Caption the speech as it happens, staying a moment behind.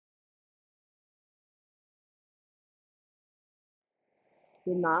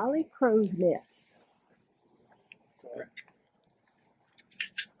Denali Crow's Nest.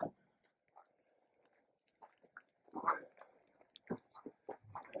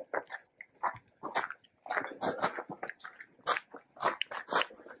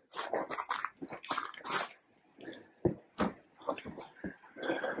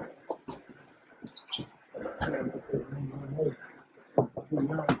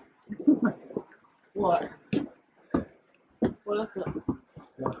 What? What's it?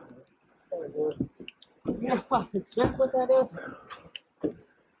 You know how expensive that is?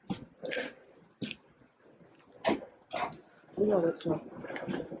 You know this one.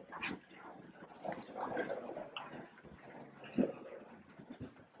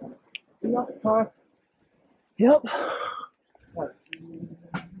 You got the car? Yep. What?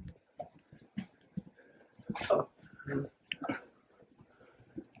 Oh.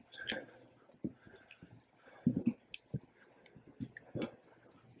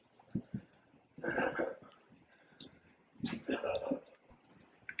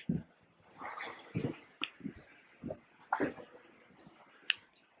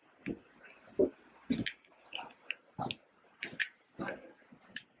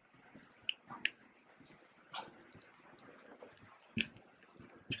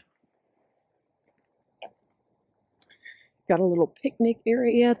 Got a little picnic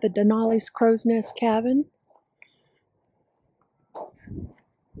area at the Denali's Crow's Nest cabin.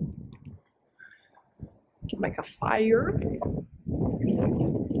 Can make a fire.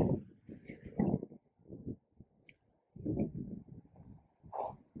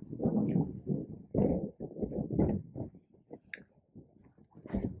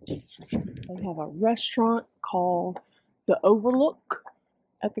 They have a restaurant called The Overlook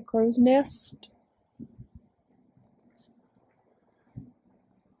at the Crow's Nest.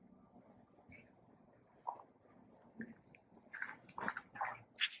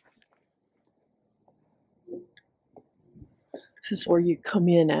 This is where you come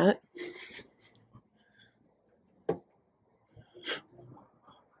in at.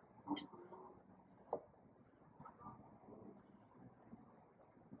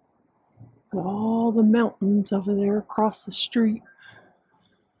 All the mountains over there across the street.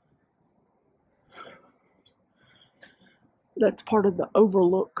 That's part of the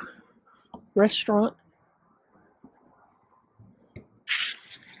Overlook restaurant.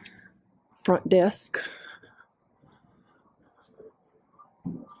 Front desk.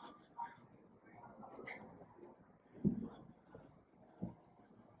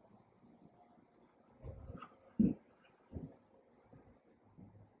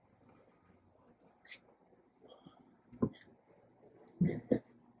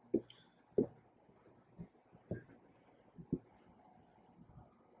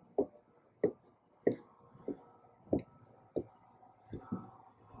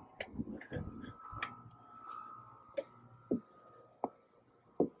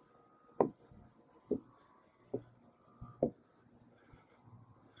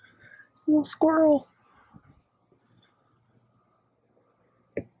 Little squirrel.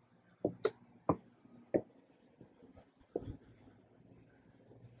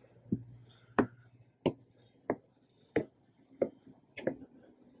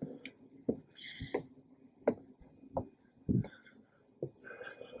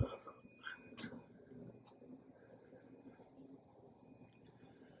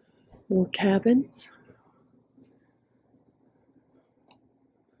 More cabins.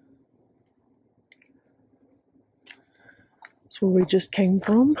 That's where we just came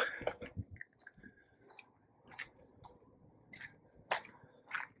from.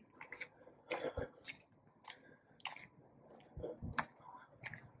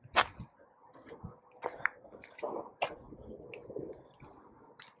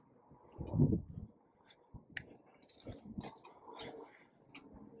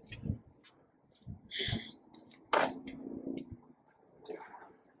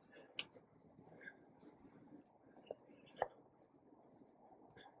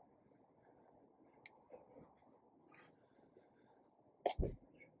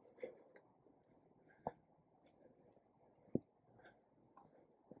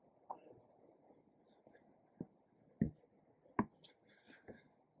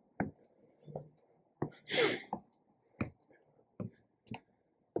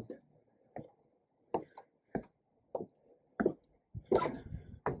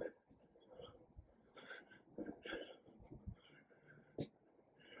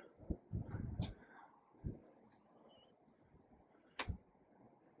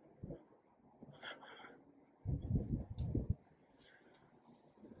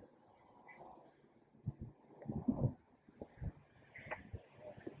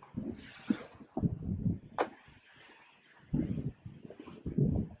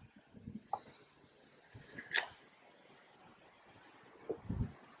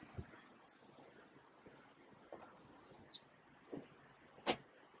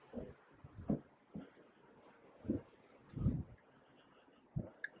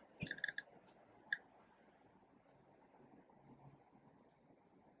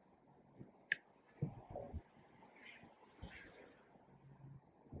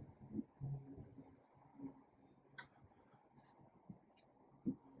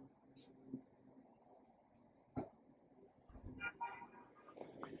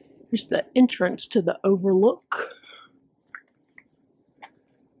 Here's the entrance to the overlook.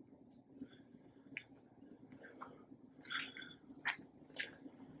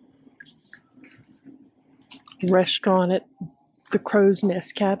 Restaurant at the Crow's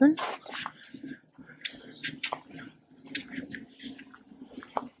Nest Cabin.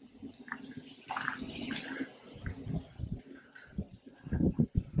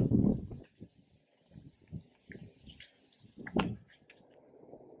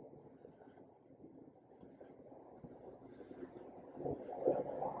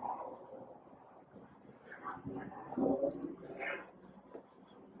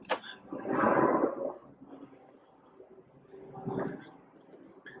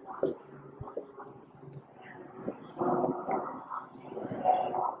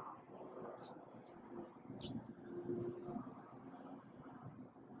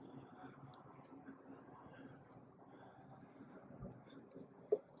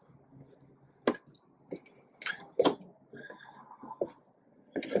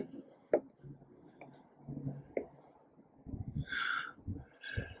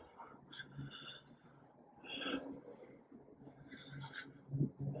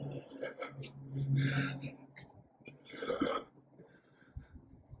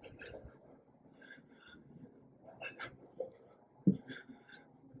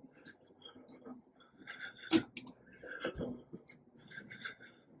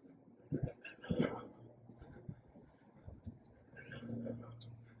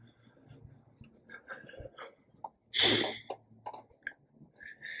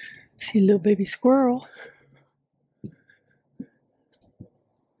 See a little baby squirrel.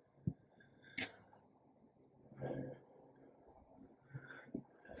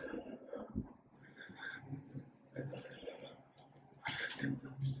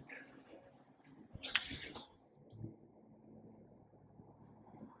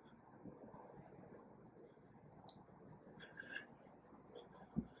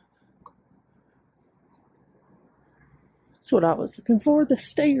 That's what I was looking for, the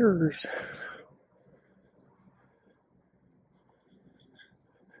stairs.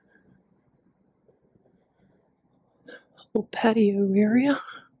 Little patio area.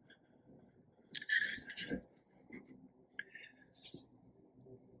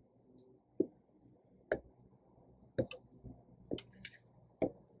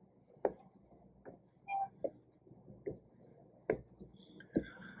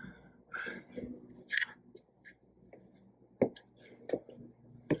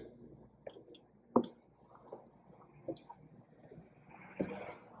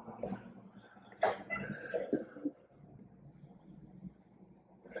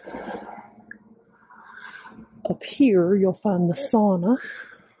 Up here, you'll find the sauna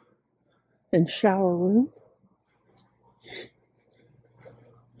and shower room.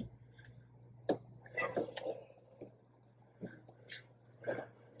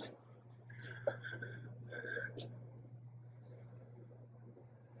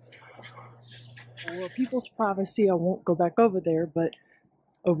 For people's privacy, I won't go back over there, but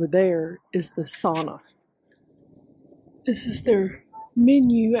over there is the sauna. This is their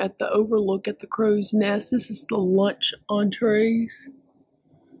menu at the overlook at the Crow's Nest. This is the lunch entrees.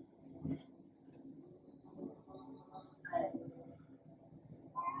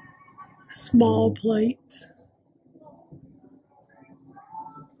 Small plates.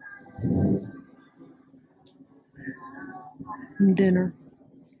 And dinner.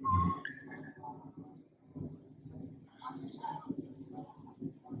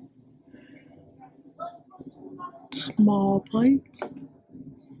 Small plates.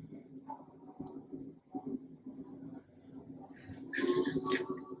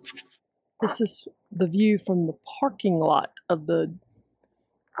 This is the view from the parking lot of the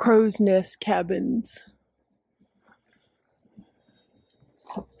Crow's Nest cabins.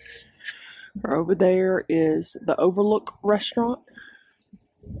 Over there is the Overlook restaurant.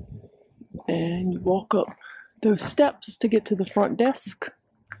 And you walk up those steps to get to the front desk.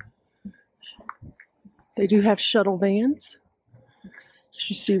 They do have shuttle vans, as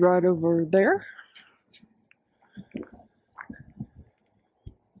you see right over there.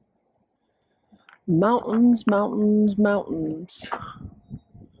 Mountains, mountains, mountains.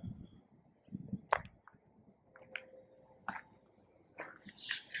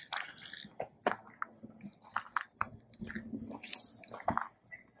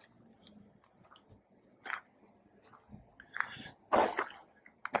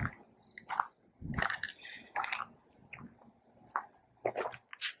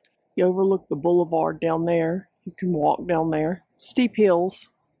 You overlook the boulevard down there. You can walk down there. Steep hills.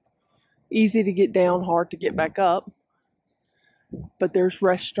 Easy to get down, hard to get back up. but there's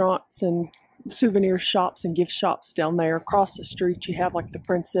restaurants and souvenir shops and gift shops down there. Across the street you have like the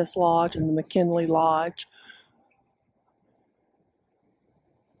Princess Lodge and the McKinley Lodge.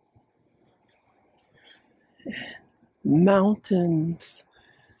 Mountains.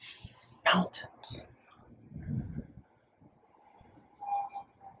 Mountains.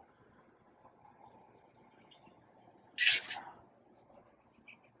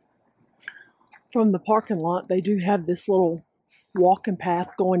 From the parking lot, they do have this little walking path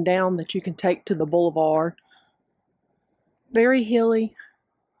going down that you can take to the boulevard. Very hilly,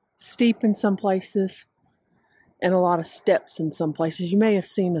 steep in some places, and a lot of steps in some places. You may have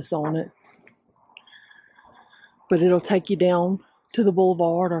seen us on it. But it'll take you down to the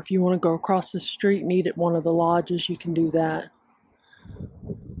boulevard, or if you want to go across the street and eat at one of the lodges, you can do that.